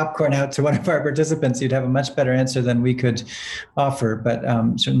just popcorn out to one of our participants, you'd have a much better answer than we could offer. But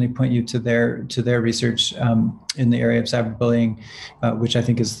certainly point you to their research in the area of cyberbullying, which I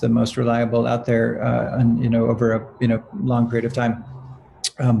think is the most reliable out there, over a long period of time.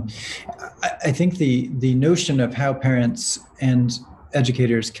 I think the notion of how parents and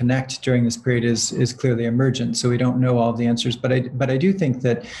educators connect during this period is clearly emergent. So we don't know all the answers, but I do think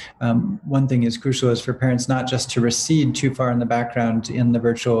that one thing is crucial is for parents not just to recede too far in the background in the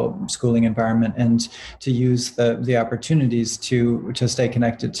virtual schooling environment, and to use the opportunities to stay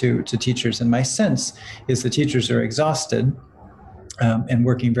connected to teachers. And my sense is the teachers are exhausted and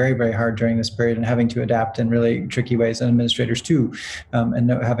working very, very hard during this period and having to adapt in really tricky ways, and administrators too,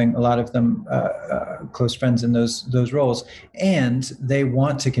 and having a lot of them close friends in those roles. And they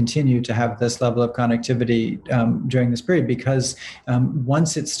want to continue to have this level of connectivity during this period, because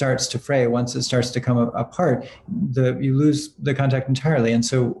once it starts to fray, once it starts to come apart, you lose the contact entirely. And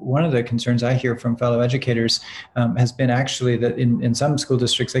so one of the concerns I hear from fellow educators has been actually that in some school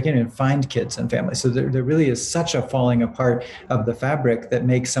districts, they can't even find kids and families. So there really is such a falling apart of the fabric that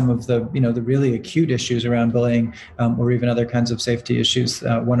makes some of the really acute issues around bullying or even other kinds of safety issues,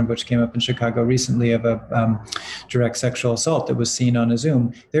 one of which came up in Chicago recently of a direct sexual assault that was seen on a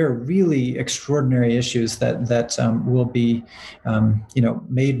Zoom. There are really extraordinary issues that will be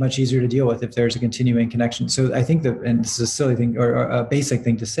made much easier to deal with if there's a continuing connection. So I think that, and this is a silly thing or a basic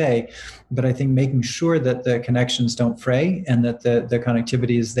thing to say, but I think making sure that the connections don't fray and that the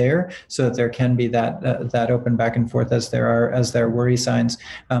connectivity is there, so that there can be that open back and forth as there worry signs.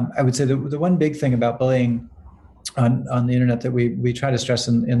 I would say the one big thing about bullying on the internet that we try to stress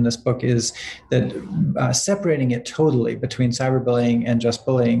in this book is that separating it totally between cyberbullying and just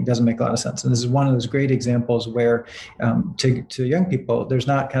bullying doesn't make a lot of sense. And this is one of those great examples where to young people, there's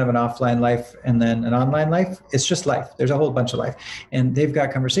not kind of an offline life and then an online life. It's just life. There's a whole bunch of life. And they've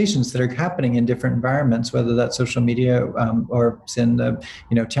got conversations that are happening in different environments, whether that's social media or it's in the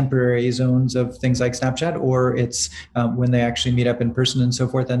temporary zones of things like Snapchat, or it's when they actually meet up in person and so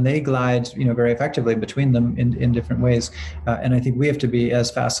forth. And they glide very effectively between them in different ways. And I think we have to be as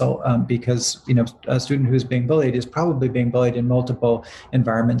facile because, a student who's being bullied is probably being bullied in multiple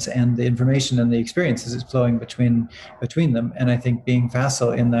environments, and the information and the experiences is flowing between them. And I think being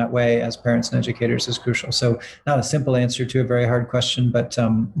facile in that way as parents and educators is crucial. So not a simple answer to a very hard question, but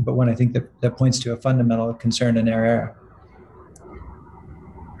one I think that points to a fundamental concern in our era.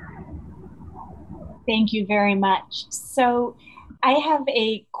 Thank you very much. So I have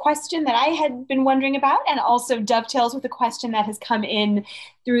a question that I had been wondering about, and also dovetails with a question that has come in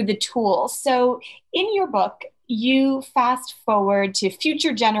through the tool. So in your book, you fast forward to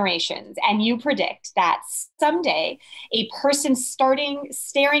future generations, and you predict that someday a person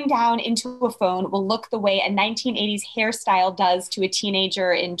staring down into a phone will look the way a 1980s hairstyle does to a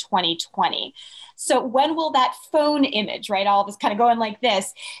teenager in 2020. So when will that phone image, right, all of us kind of going like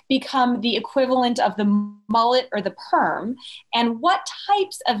this, become the equivalent of the mullet or the perm? And what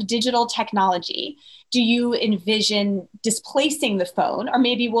types of digital technology do you envision displacing the phone, or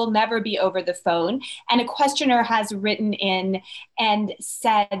maybe will never be over the phone? And a questioner has written in and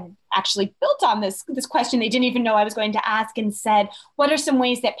said, actually built on this question they didn't even know I was going to ask, and said, what are some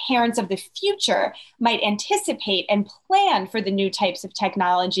ways that parents of the future might anticipate and plan for the new types of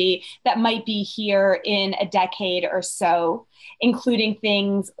technology that might be here in a decade or so, including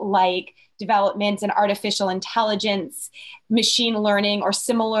things like development in artificial intelligence, machine learning, or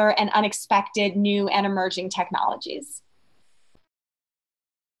similar and unexpected new and emerging technologies?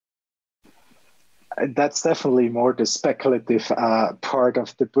 That's definitely more the speculative part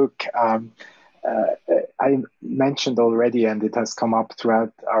of the book. I mentioned already, and it has come up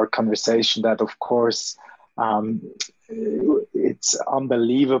throughout our conversation, that of course it's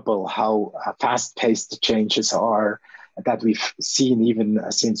unbelievable how fast-paced the changes are that we've seen even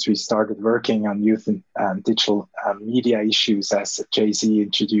since we started working on youth and digital media issues, as Jay-Z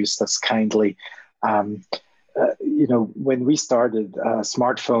introduced us kindly. When we started,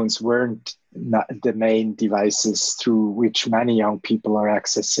 smartphones weren't the main devices through which many young people are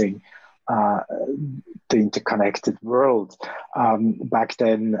accessing the interconnected world. Back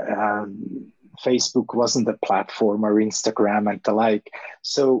then, Facebook wasn't a platform, or Instagram and the like.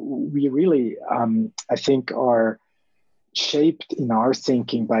 So we really, I think, are shaped in our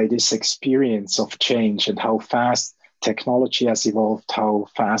thinking by this experience of change and how fast technology has evolved, how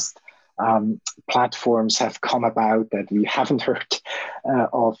fast platforms have come about that we haven't heard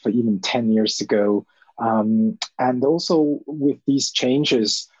of even 10 years ago. And also with these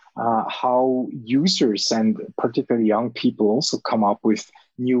changes, how users and particularly young people also come up with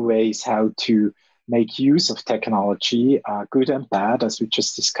new ways how to make use of technology, good and bad, as we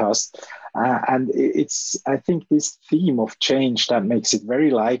just discussed. And it's, I think, this theme of change that makes it very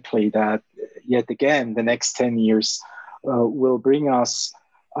likely that, yet again, the next 10 years will bring us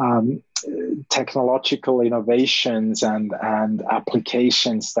technological innovations and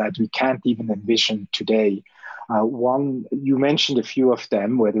applications that we can't even envision today. One, you mentioned a few of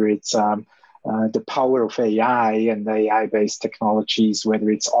them, whether it's the power of AI and AI-based technologies, whether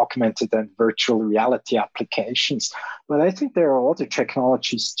it's augmented and virtual reality applications. But I think there are other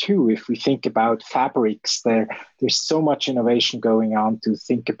technologies too. If we think about fabrics, there's so much innovation going on to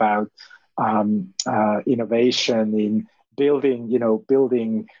think about innovation in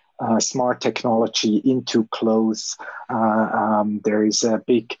building smart technology into clothes. There is a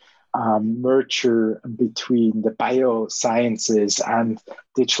big merger between the biosciences and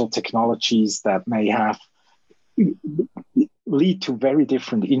digital technologies that may lead to very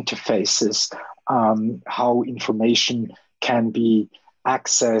different interfaces, how information can be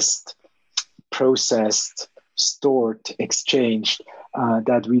accessed, processed, stored, exchanged,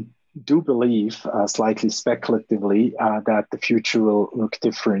 that we do believe, slightly speculatively, that the future will look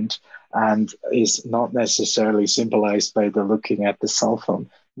different and is not necessarily symbolized by the looking at the cell phone.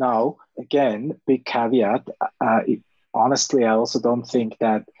 Now, again, big caveat, honestly, I also don't think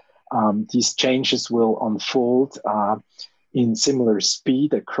that these changes will unfold in similar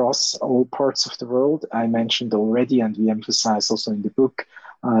speed across all parts of the world. I mentioned already, and we emphasize also in the book,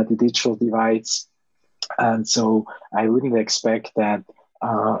 the digital divides. And so I wouldn't expect that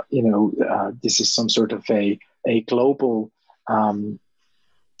this is some sort of a global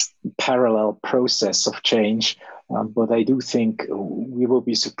parallel process of change. But I do think we will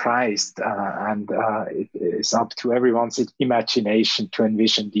be surprised, and it is up to everyone's imagination to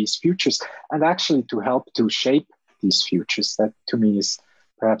envision these futures and actually to help to shape these futures. That, to me, is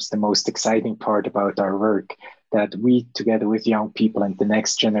perhaps the most exciting part about our work, that we, together with young people and the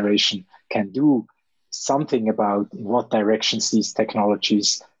next generation, can do something about in what directions these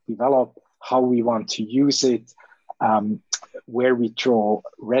technologies develop, how we want to use it, where we draw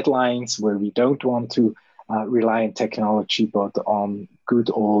red lines, where we don't want to rely on technology, but on good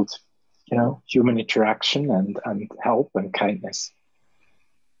old, human interaction and help and kindness.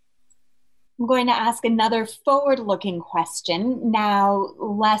 I'm going to ask another forward-looking question, now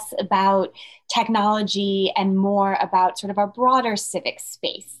less about technology and more about sort of our broader civic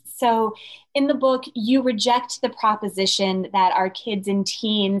space. So in the book, you reject the proposition that our kids and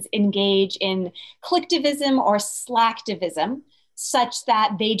teens engage in clicktivism or slacktivism such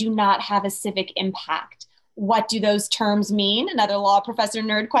that they do not have a civic impact. What do those terms mean? Another law professor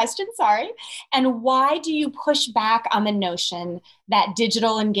nerd question, sorry. And why do you push back on the notion that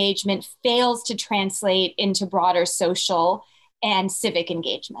digital engagement fails to translate into broader social and civic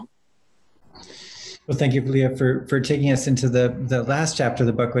engagement? Well, thank you, Leah, for taking us into the last chapter of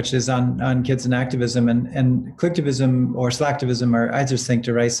the book, which is on kids and activism. And collectivism or slacktivism are, I just think,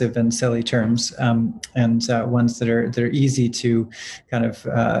 derisive and silly terms, and ones that are easy to kind of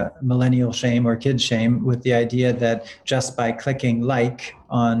millennial shame or kid shame, with the idea that just by clicking like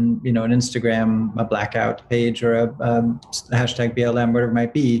on an Instagram, a blackout page, or a hashtag BLM, whatever it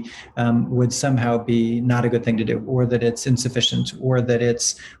might be, would somehow be not a good thing to do, or that it's insufficient, or that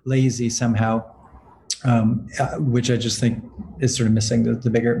it's lazy somehow. Which I just think is sort of missing the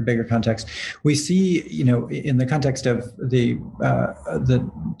bigger context. We see, in the context of the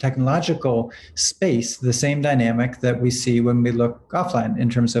technological space, the same dynamic that we see when we look offline in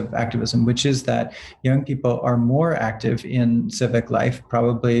terms of activism, which is that young people are more active in civic life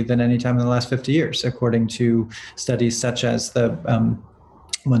probably than any time in the last 50 years, according to studies such as the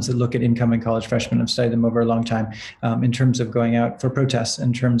ones that look at incoming college freshmen, have studied them over a long time, in terms of going out for protests,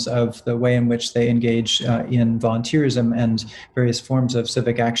 in terms of the way in which they engage in volunteerism and various forms of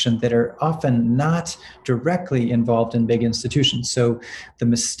civic action that are often not directly involved in big institutions. So the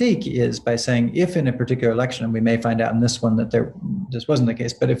mistake is by saying, if in a particular election, and we may find out in this one that this wasn't the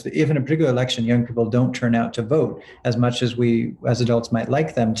case, but if in a particular election young people don't turn out to vote as much as we as adults might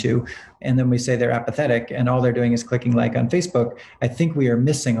like them to, and then we say they're apathetic and all they're doing is clicking like on Facebook, I think we are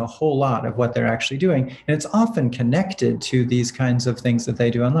missing a whole lot of what they're actually doing. And it's often connected to these kinds of things that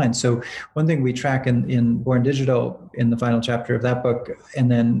they do online. So one thing we track in Born Digital, in the final chapter of that book,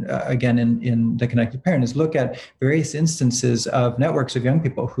 and then again in The Connected Parent, is look at various instances of networks of young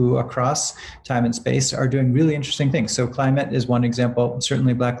people who across time and space are doing really interesting things. So climate is one example.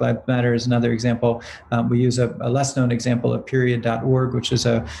 Certainly Black Lives Matter is another example. We use a less known example of period.org, which is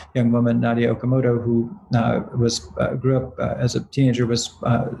a young woman, Nadia Okamoto, who grew up as a teenager, was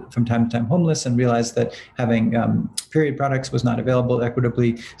from time to time homeless, and realized that having period products was not available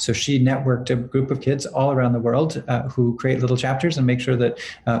equitably. So she networked a group of kids all around the world who create little chapters and make sure that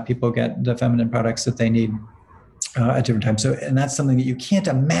people get the feminine products that they need at different times. So, and that's something that you can't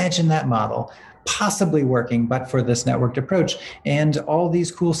imagine that model possibly working but for this networked approach and all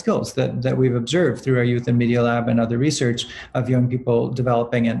these cool skills that we've observed through our Youth and Media Lab and other research of young people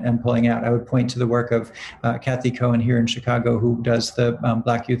developing and pulling out. I would point to the work of Kathy Cohen here in Chicago, who does the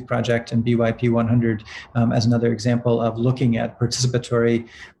Black Youth Project and BYP 100 as another example of looking at participatory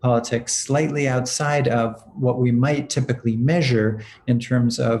politics slightly outside of what we might typically measure in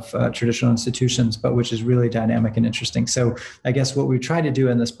terms of traditional institutions, but which is really dynamic and interesting. So I guess what we try to do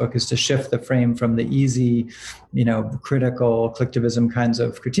in this book is to shift the frame from the easy, critical collectivism kinds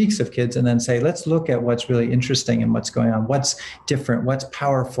of critiques of kids, and then say, let's look at what's really interesting and what's going on, what's different, what's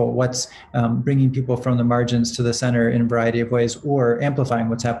powerful, what's bringing people from the margins to the center in a variety of ways, or amplifying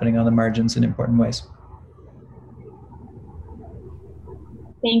what's happening on the margins in important ways.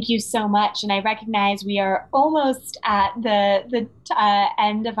 Thank you so much. And I recognize we are almost at the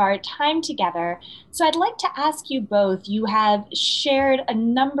end of our time together. So I'd like to ask you both, you have shared a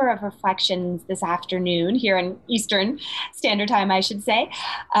number of reflections this afternoon here in Eastern Standard Time, I should say,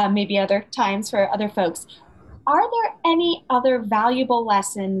 maybe other times for other folks. Are there any other valuable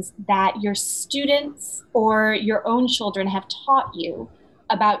lessons that your students or your own children have taught you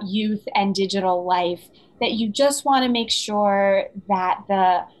about youth and digital life that you just want to make sure that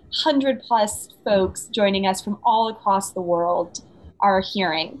the 100+ folks joining us from all across the world are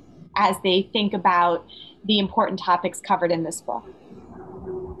hearing as they think about the important topics covered in this book?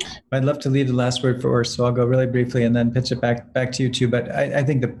 I'd love to leave the last word for Urs, so I'll go really briefly and then pitch it back to you too. But I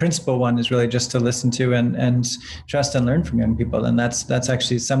think the principal one is really just to listen to and trust and learn from young people, and that's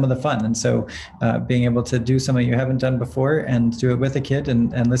actually some of the fun. And so being able to do something you haven't done before and do it with a kid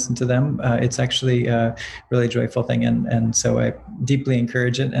and listen to them, it's actually a really joyful thing. And so I deeply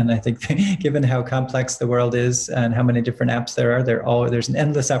encourage it. And I think given how complex the world is and how many different apps there are, there's an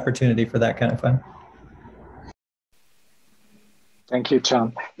endless opportunity for that kind of fun. Thank you,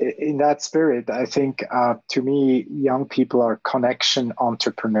 John. In that spirit, I think to me, young people are connection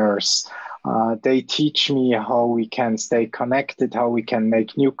entrepreneurs. They teach me how we can stay connected, how we can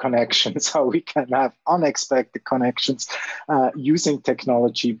make new connections, how we can have unexpected connections using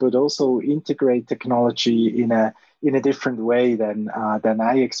technology, but also integrate technology in a different way than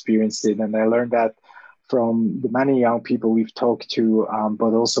I experienced it. And I learned that from the many young people we've talked to,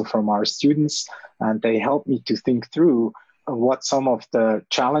 but also from our students. And they help me to think through what some of the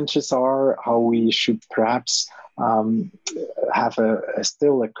challenges are, how we should perhaps have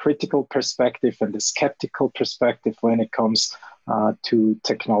still a critical perspective and a skeptical perspective when it comes to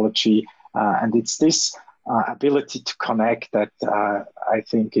technology. And it's this ability to connect that I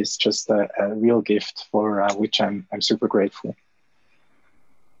think is just a real gift for which I'm super grateful.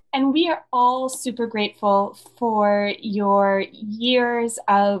 And we are all super grateful for your years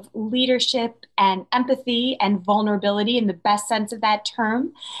of leadership and empathy and vulnerability in the best sense of that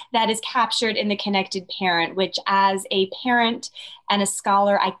term that is captured in The Connected Parent, which as a parent and a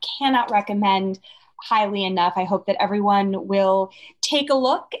scholar, I cannot recommend highly enough. I hope that everyone will take a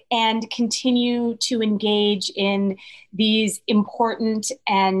look and continue to engage in these important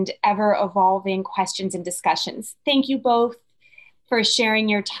and ever evolving questions and discussions. Thank you both for sharing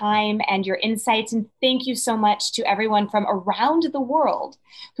your time and your insights. And thank you so much to everyone from around the world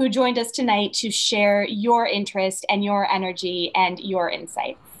who joined us tonight to share your interest and your energy and your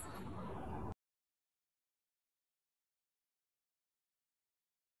insights.